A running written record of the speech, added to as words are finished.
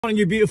Morning,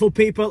 you beautiful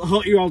people.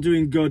 Hope you're all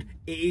doing good.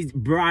 It is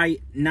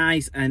bright,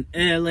 nice and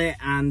early,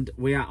 and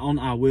we are on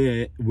our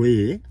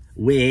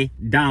way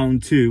down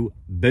to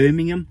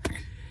Birmingham.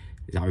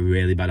 Is that a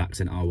really bad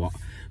accent or what?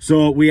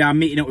 So we are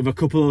meeting up with a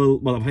couple,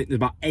 well, I think there's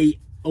about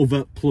 8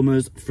 other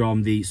plumbers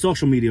from the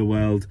social media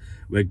world.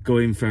 We're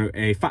going for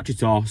a factory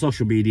tour,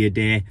 social media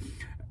day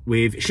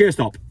with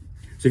SureStop.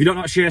 So if you don't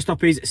know what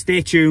SureStop is,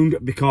 stay tuned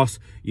because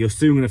you're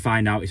soon going to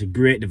find out. It's a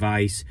great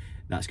device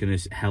that's going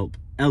to help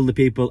elderly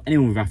people,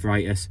 anyone with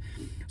arthritis.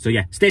 So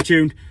yeah, stay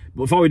tuned.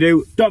 But before we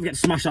do, don't forget to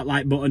smash that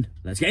like button.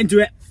 Let's get into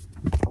it.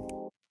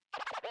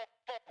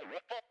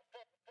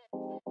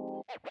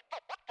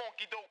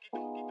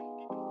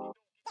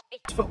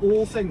 For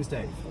all things,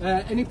 Dave.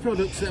 Any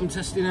products that I'm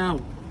testing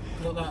out,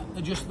 that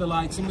adjust the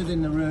lighting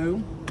within the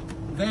room,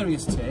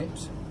 various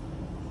tips,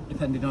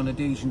 depending on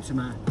adhesion to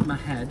my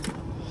head,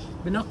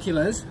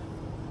 binoculars,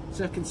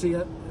 so I can see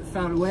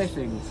far away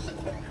things.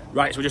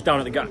 Right, so we're just down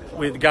at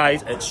with the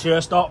guys at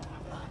SureStop,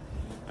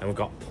 and we've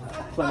got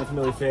plenty of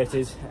familiar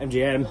faces.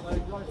 MGM,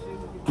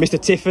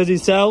 Mr. Tifford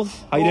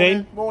himself. How you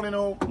doing? Morning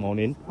all.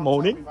 Morning.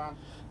 Morning.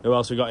 Who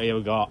else we got here?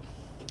 We got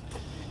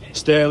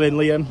Sterling,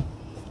 Liam.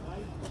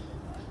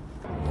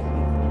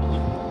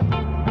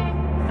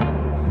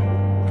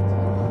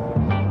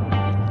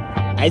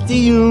 I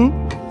see you.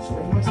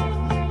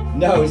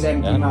 No, it's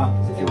empty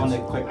now. If you want a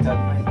quick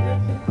tag, mate.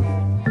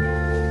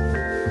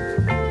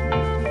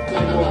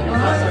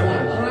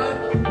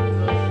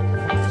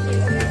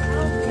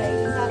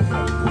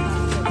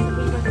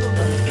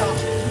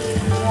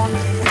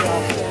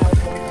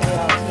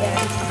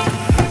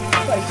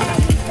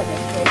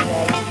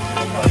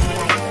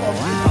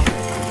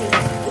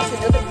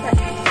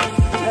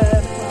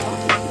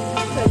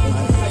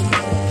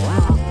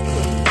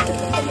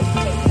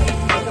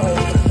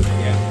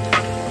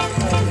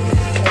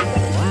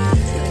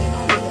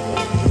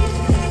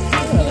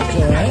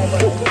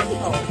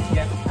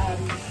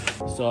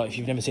 So if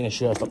you've never seen a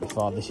SureStop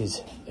before, this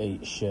is a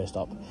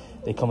SureStop.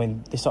 They come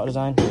in this sort of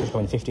design. They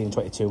come in 15 and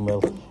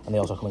 22mm, and they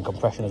also come in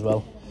compression as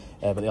well.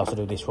 But they also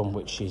do this one,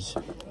 which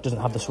doesn't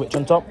have the switch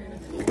on top.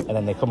 And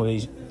then they come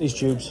with these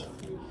tubes.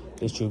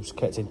 These tubes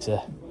connect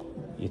into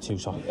your two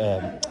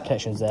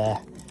connections there,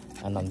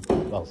 and then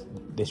well,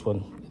 this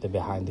one they're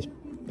behind this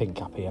pin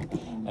cap here,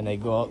 and they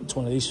go to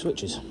one of these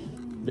switches, a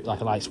bit like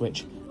a light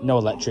switch. No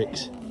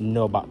electrics,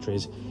 no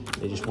batteries.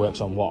 It just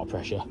works on water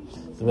pressure.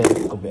 It's a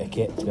really good bit of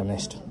kit, to be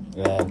honest.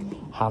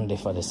 Handy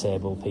for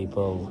disabled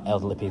people,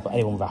 elderly people,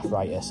 anyone with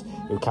arthritis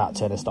who can't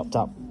turn a stop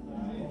tap.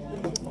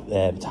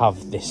 To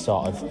have this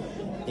sort of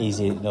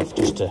easy enough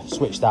just to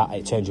switch that,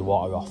 it turns your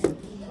water off.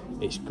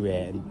 It's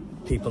great,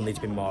 and people need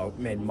to be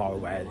made more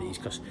aware of these,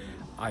 because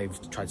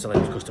I've tried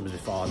selling to customers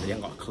before and they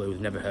haven't got a clue,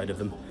 they've never heard of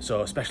them.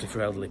 So especially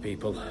for elderly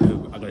people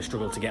who are going to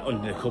struggle to get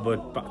under the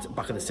cupboard,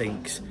 back of the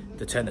sinks,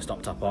 to turn the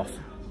stop tap off,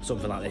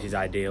 something like this is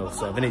ideal.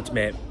 So they need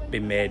to be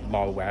made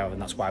more aware of,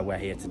 and that's why we're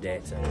here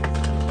today.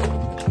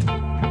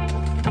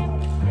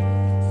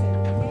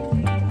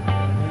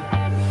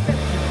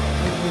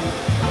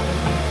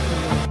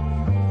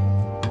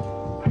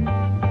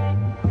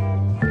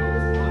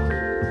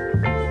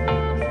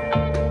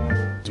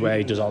 Where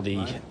he does all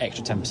the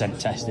extra 10%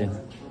 testing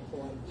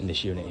in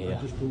this unit here.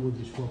 You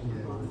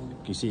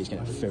can see it's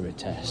getting a thorough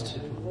test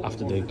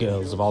after the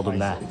girls have all done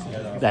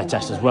their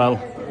test as well.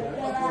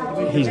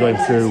 He's going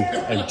through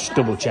and just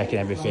double checking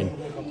everything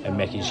and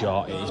making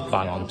sure it is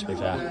bang on, to be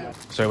fair.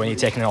 So when you're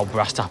taking an old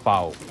brass tap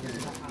out,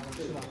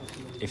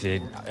 if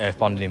the earth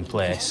bonded in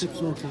place,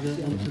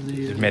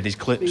 they've made these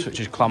clips which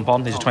is clamp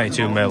on. These are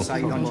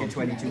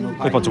 22mm.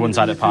 Clip onto one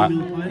side of the part,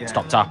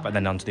 stop tap, and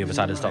then onto the other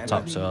side of the stop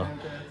tap. So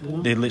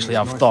they literally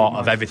have thought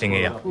of everything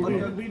here.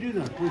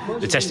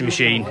 The testing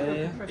machine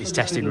is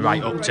testing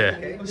right up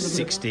to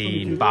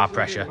 16 bar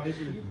pressure,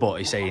 but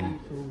he's saying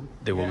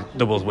they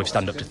will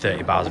withstand up to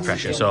 30 bars of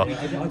pressure. So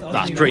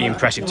that's pretty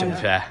impressive, to be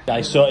fair.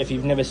 Guys, so if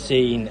you've never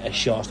seen a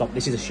SureStop,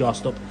 this is a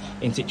SureStop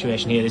in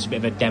situation here. This is a bit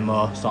of a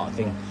demo sort of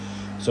thing.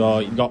 So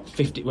you've got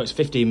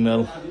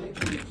 15mm,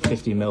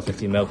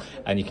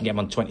 and you can get them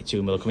on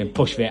 22mm, coming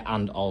push fit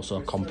and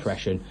also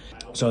compression.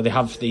 So they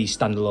have the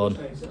standalone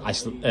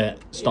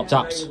stop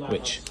taps,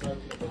 which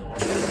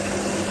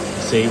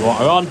see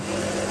water on,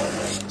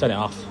 turn it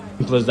off,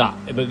 simple as that.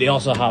 But they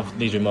also have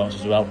these remotes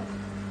as well,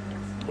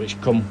 which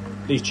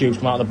these tubes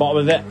come out the bottom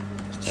of it.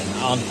 Just turn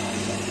it on,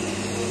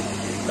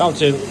 down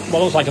to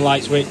what looks like a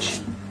light switch,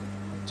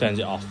 turns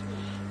it off.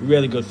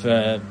 Really good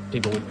for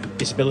people with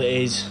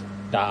disabilities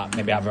that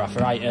maybe have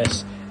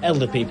arthritis,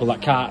 elder people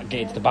that can't get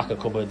into the back of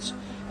cupboards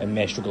and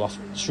may struggle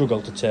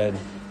to turn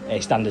a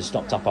standard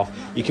stop tap off.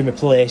 You can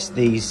replace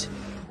these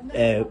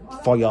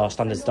for your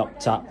standard stop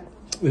tap.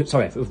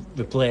 Sorry,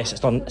 replace a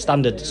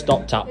standard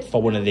stop tap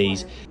for one of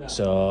these.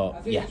 So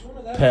yeah,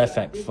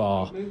 perfect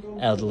for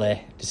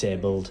elderly,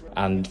 disabled,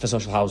 and for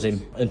social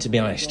housing. And to be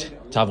honest,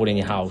 to have one in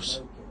your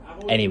house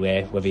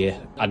anyway, whether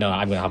I know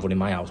I'm going to have one in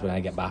my house when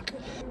I get back.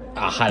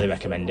 I highly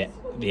recommend it.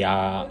 They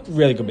are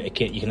really good bit of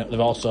kit. They've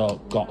also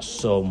got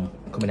some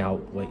coming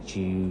out which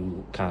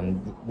you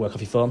can work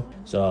off your phone.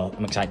 So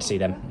I'm excited to see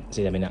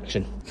them in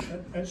action.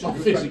 Right, so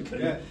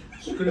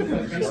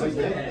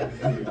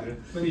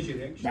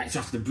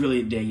after the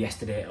brilliant day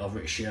yesterday over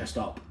at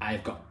SureStop,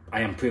 I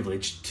am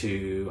privileged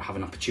to have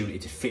an opportunity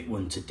to fit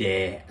one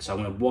today. So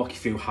I'm going to walk you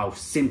through how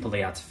simple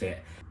they are to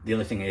fit. The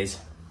other thing is,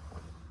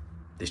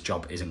 this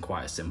job isn't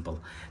quite as simple.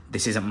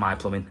 This isn't my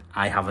plumbing.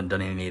 I haven't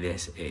done any of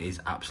this. It is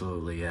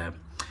absolutely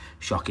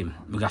shocking.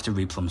 We're going to have to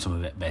replumb some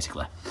of it,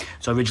 basically.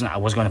 So originally I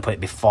was going to put it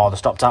before the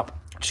stop tap,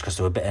 just because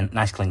there was a bit of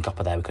nice clean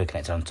copper there we could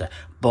connect it onto.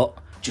 But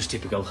just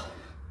typical,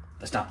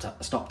 the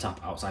stop tap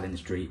outside in the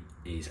street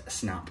is a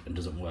snap and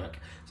doesn't work.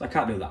 So I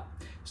can't do that.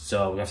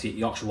 So we have to get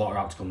Yorkshire Water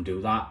out to come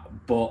do that,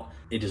 but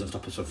it doesn't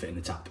stop us from fitting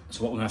the tap.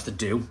 So what we're going to have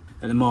to do,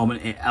 at the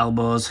moment it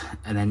elbows,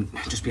 and then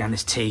just behind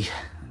this T,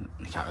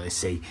 you can't really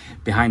see,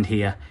 behind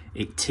here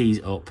it tees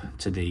up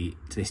to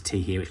this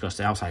T here, which goes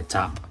to the outside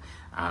tap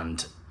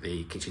and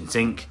the kitchen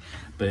sink,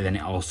 but then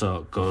it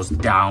also goes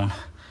down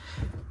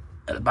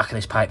at the back of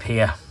this pipe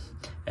here.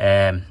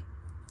 It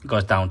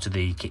goes down to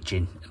the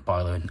kitchen,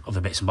 boiler and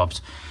other bits and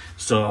bobs.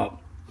 So,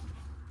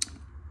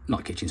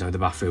 not kitchen, sorry, the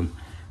bathroom.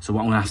 So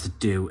what I'm gonna have to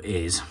do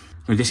is, I'm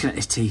gonna disconnect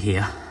this T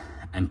here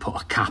and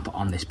put a cap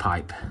on this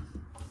pipe.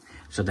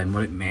 So then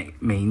what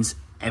it means,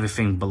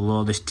 everything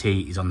below this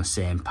T is on the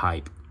same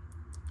pipe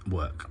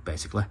work,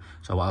 basically.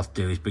 So what I'll have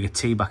to do is bring a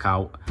T back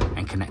out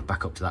and connect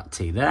back up to that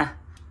T there.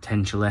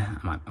 Potentially,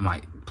 I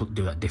might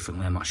do that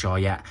differently, I'm not sure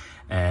yet.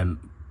 And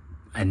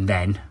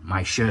then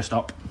my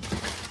SureStop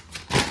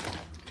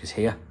is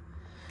here.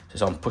 So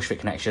it's on push fit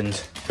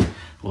connections.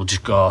 We'll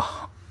just go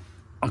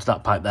onto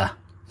that pipe there.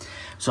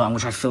 So I'm gonna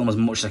try to film as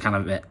much as I can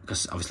of it,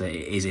 because obviously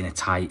it is in a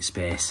tight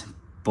space,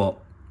 but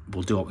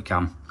we'll do what we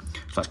can.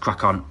 So let's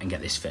crack on and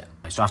get this fit.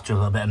 So after a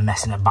little bit of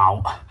messing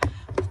about,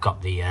 we've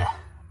got the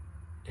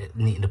it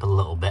neatened up a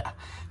little bit.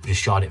 We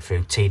just shot it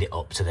through, teed it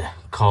up to the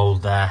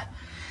cold there,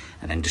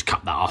 and then just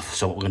cap that off.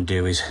 So what we're gonna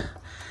do is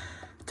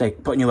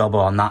put a new elbow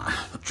on that,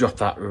 drop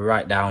that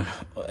right down,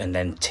 and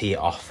then tee it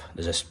off.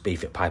 There's a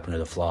speed-fit pipe under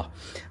the floor.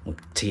 We'll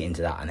tee it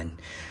into that, and then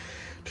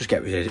just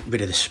get rid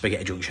of the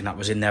spaghetti junction that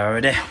was in there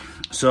already.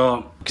 So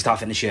we can start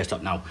fitting the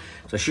SureStop now.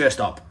 So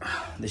SureStop,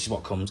 this is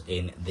what comes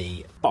in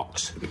the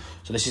box.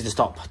 So this is the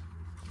stop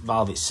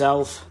valve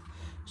itself.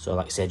 So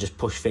like I said, just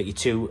push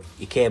fit your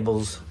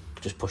cables,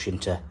 just push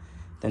into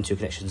them two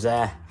connections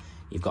there.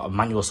 You've got a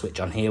manual switch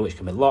on here which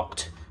can be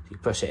locked. You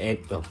press it in,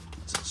 well,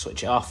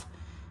 switch it off,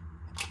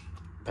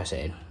 press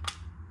it in.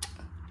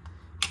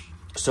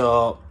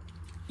 So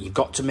you've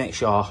got to make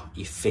sure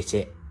you fit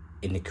it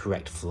in the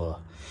correct flow.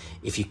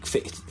 If you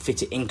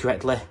fit it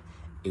incorrectly,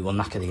 it will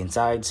knacker the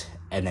insides,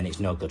 and then it's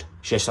no good.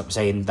 SureStop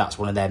saying that's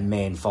one of their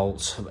main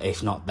faults,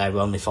 if not their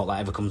only fault that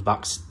ever comes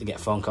back. They get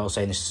phone calls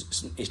saying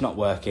it's not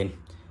working,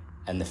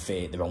 and they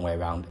fit it the wrong way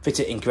around. Fit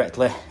it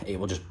incorrectly, it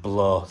will just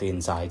blow the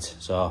insides.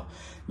 So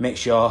make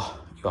sure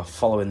you are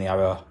following the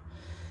arrow.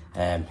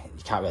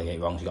 You can't really get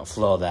it wrong. You've got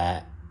flow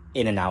there,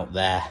 in and out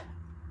there,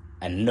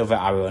 another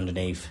arrow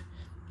underneath.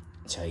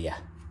 So yeah,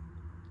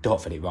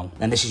 don't fit it wrong.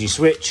 And this is your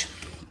switch.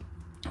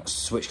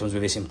 Switch comes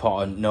with this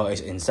important notice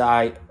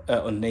inside,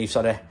 underneath,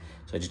 sorry.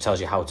 So it just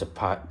tells you how to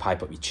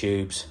pipe up your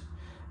tubes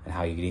and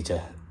how you need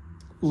to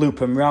loop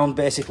them round,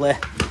 basically.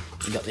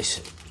 You've got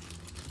this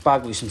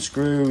bag with some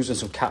screws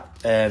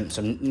and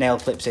some nail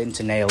clips in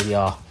to nail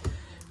your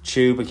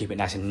tube and keep it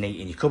nice and neat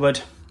in your cupboard.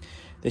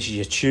 This is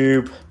your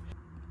tube,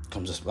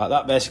 comes just like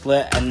that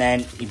basically, and then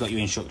you've got your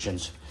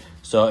instructions.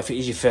 So if it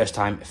is your first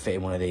time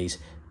fitting one of these,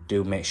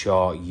 do make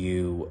sure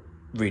you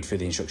read through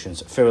the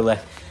instructions thoroughly,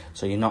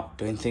 so you're not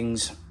doing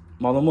things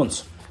more than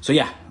once. So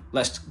yeah,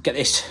 let's get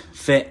this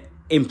fit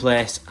in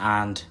place,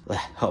 and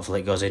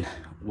hopefully it goes in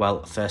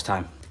well first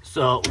time.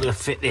 So we're going to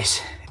fit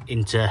this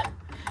into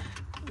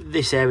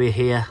this area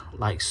here,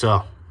 like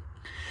so.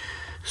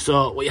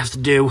 So what you have to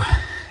do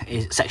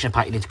is, section of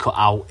pipe you need to cut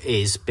out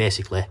is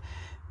basically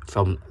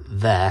from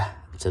there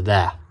to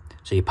there.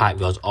 So your pipe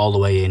goes all the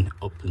way in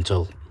up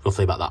until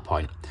roughly about that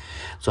point.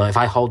 So if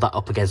I hold that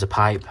up against the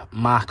pipe,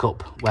 mark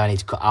up where I need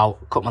to cut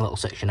out, cut my little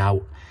section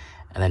out,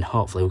 and then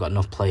hopefully we've got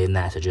enough play in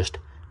there to just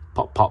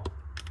pop,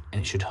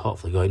 and it should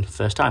hopefully go in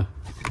first time.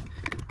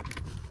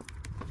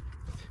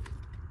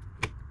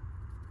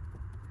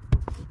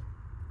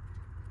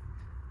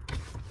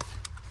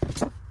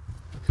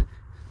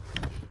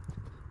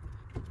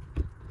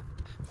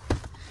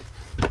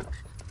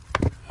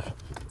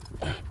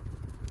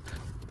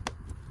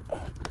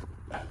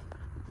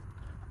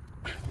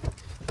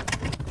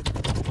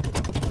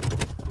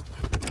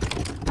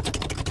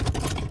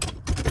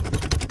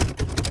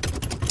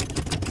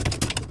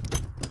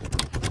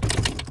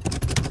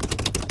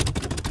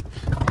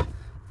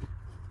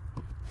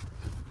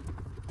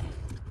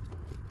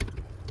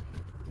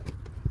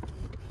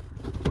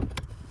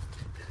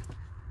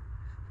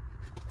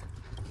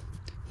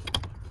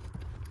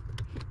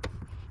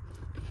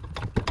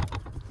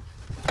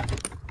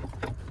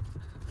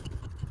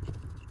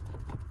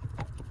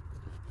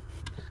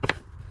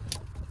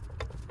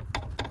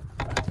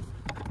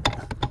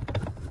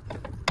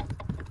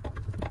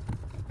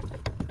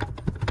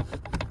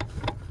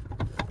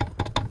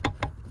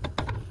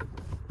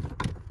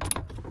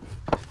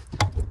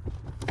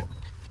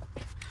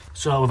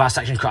 So with our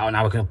section cut out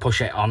now, we're going to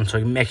push it on, so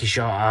we're making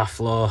sure our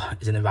floor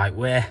is in the right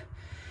way.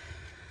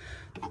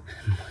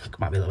 It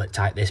might be a little bit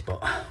tight this,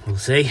 but we'll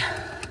see.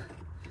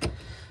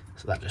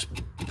 So that just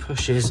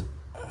pushes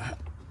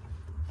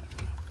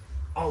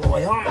all the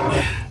way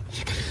on.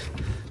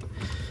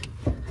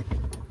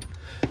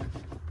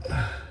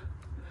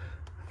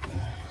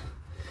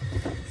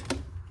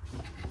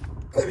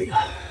 There we go.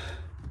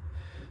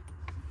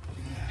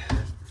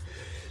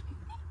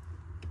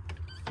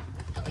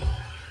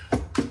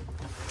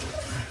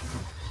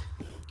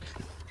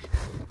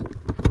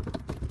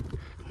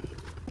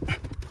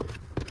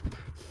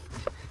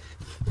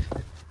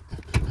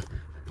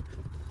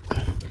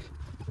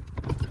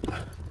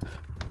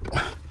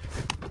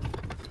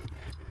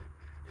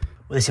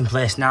 With this in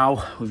place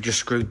now, we've just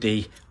screwed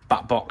the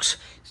back box,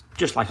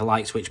 just like a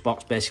light switch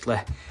box basically,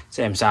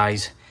 same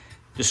size.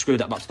 Just screwed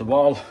that back to the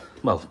wall,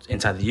 well,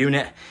 inside the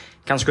unit.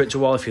 You can screw it to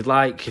the wall if you'd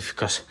like,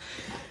 because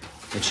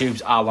the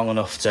tubes are long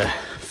enough to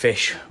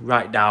fish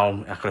right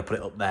down. I could have put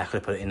it up there, I could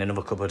have put it in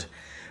another cupboard,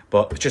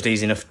 but it's just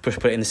easy enough to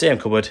put it in the same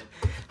cupboard,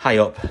 high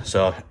up,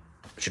 so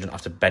you shouldn't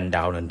have to bend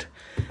down and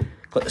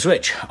click the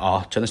switch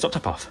or turn the stop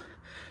tap off.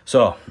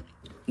 So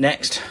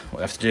next, what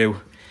we have to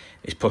do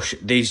is push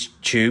these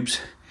tubes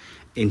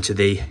into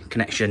the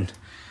connection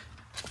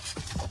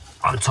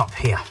on top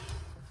here.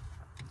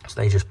 So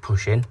they just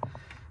push in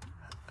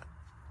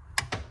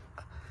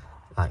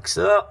like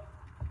so,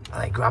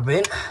 and they grab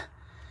in.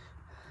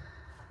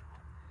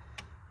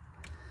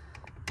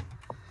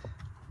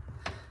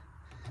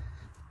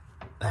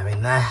 They're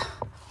in there,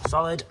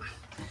 solid.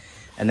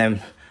 And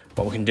then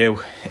what we can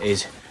do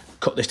is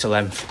cut this to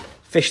length,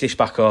 fish this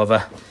back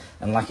over,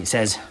 and like it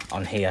says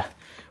on here,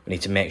 we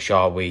need to make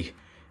sure we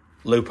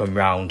loop them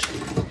round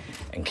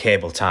and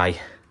cable tie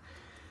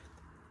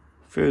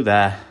through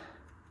there,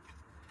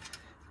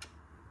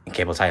 and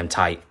cable tie them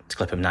tight to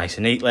clip them nice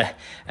and neatly,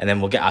 and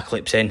then we'll get our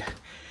clips in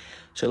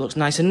so it looks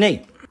nice and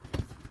neat.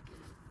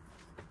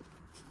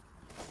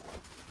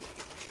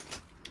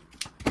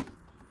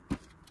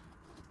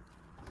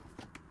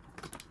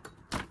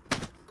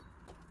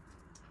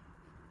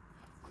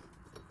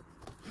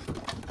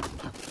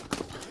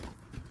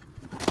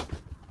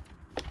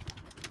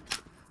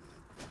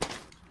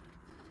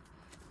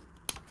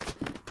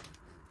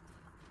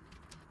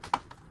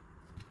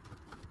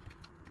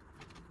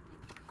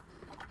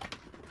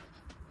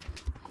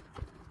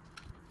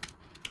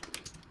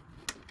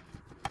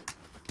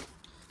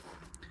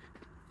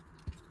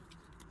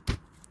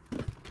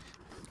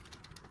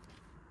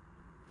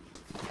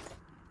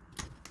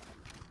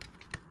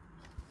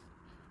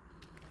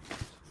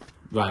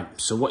 Right,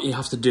 so what you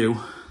have to do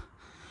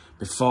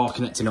before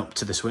connecting up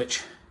to the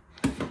switch,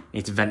 you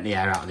need to vent the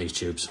air out of these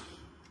tubes.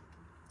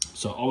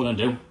 So all we're going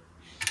to do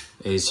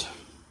is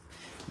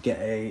get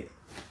a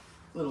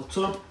little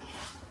tub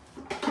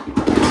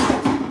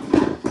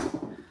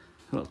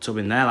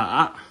in there like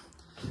that,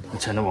 and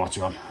turn the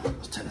water on.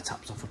 Let's turn the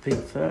taps off a peak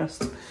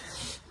first.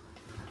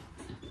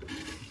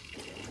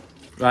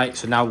 Right,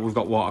 so now we've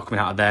got water coming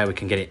out of there, we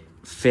can get it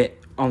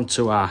fit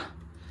onto our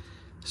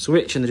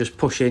switch, and they just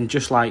push in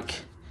just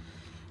like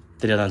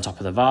they did on top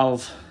of the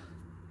valve.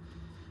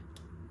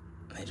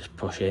 They just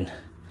push in,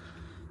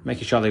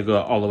 making sure they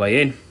go all the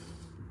way in,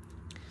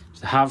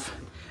 as they have,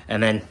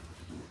 and then,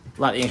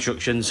 like the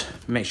instructions,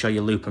 make sure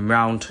you loop them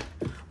round,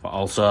 but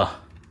also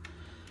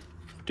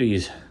do your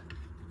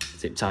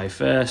zip tie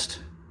first.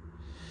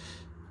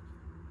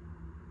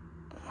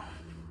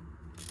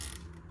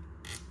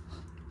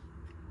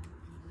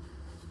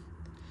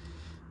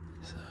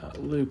 So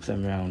loop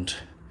them round,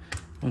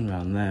 one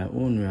round there,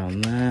 one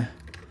round there.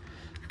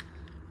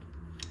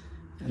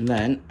 And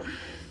then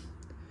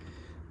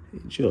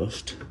it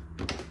just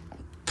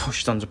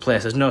pushed onto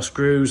place. There's no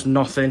screws,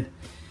 nothing.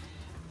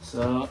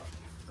 So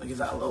I'll give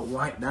that a little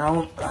wipe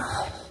down.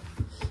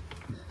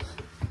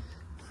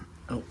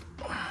 Oh,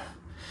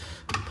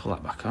 pull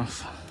that back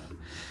off.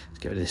 Let's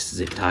get rid of this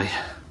zip tie.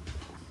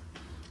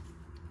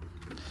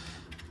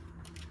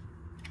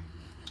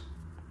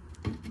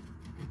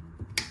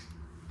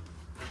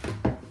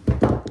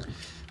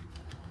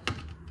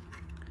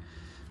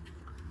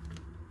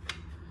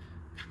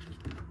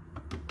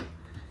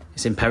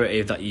 It's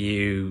imperative that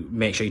you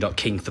make sure you don't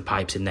kink the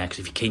pipes in there, because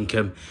if you kink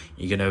them,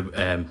 you're going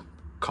to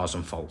cause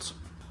some faults.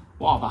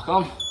 Water back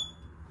on.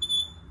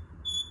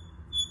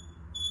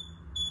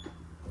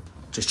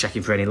 Just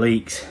checking for any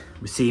leaks.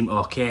 We seem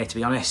okay, to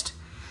be honest.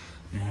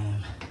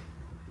 I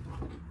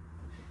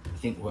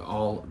think we're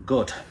all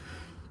good.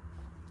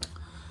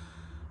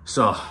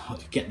 So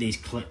let's get these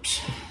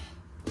clipped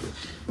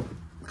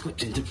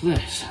into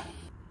place.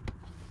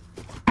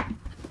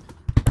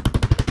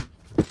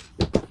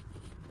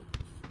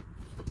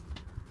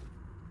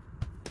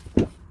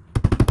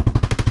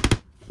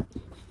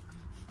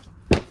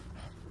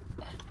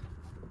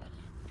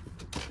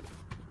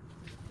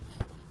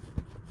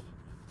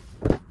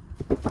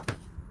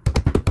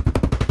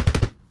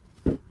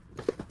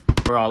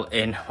 We're all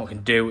in. What we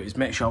can do is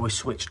make sure we're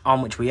switched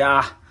on, which we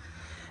are,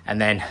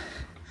 and then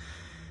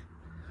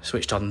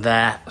switched on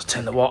there. Let's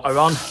turn the water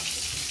on.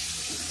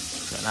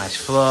 So nice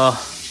flow.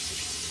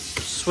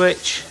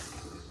 Switch.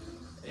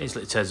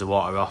 Easily turns the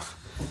water off.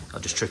 I'll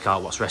just trick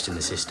out what's resting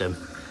the system,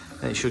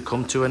 and it should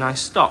come to a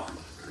nice stop.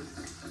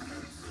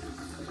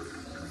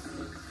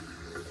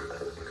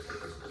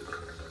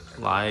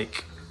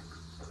 Like,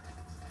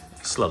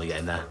 slowly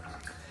getting there.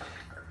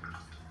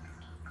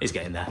 It's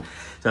getting there.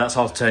 So that's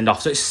all turned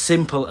off. So it's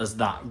simple as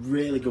that.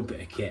 Really good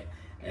bit of kit.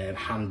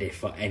 Handy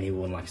for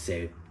anyone, like I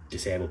say,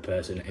 disabled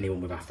person, anyone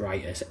with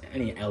arthritis,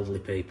 any elderly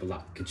people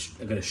that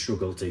are going to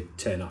struggle to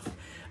turn off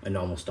a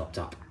normal stop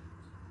tap.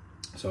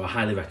 So I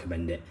highly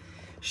recommend it.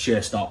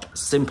 SureStop,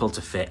 simple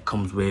to fit,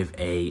 comes with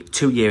a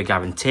 2-year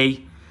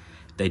guarantee.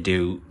 They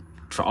do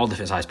for all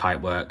different size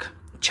pipe work.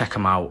 Check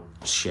them out,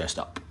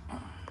 SureStop.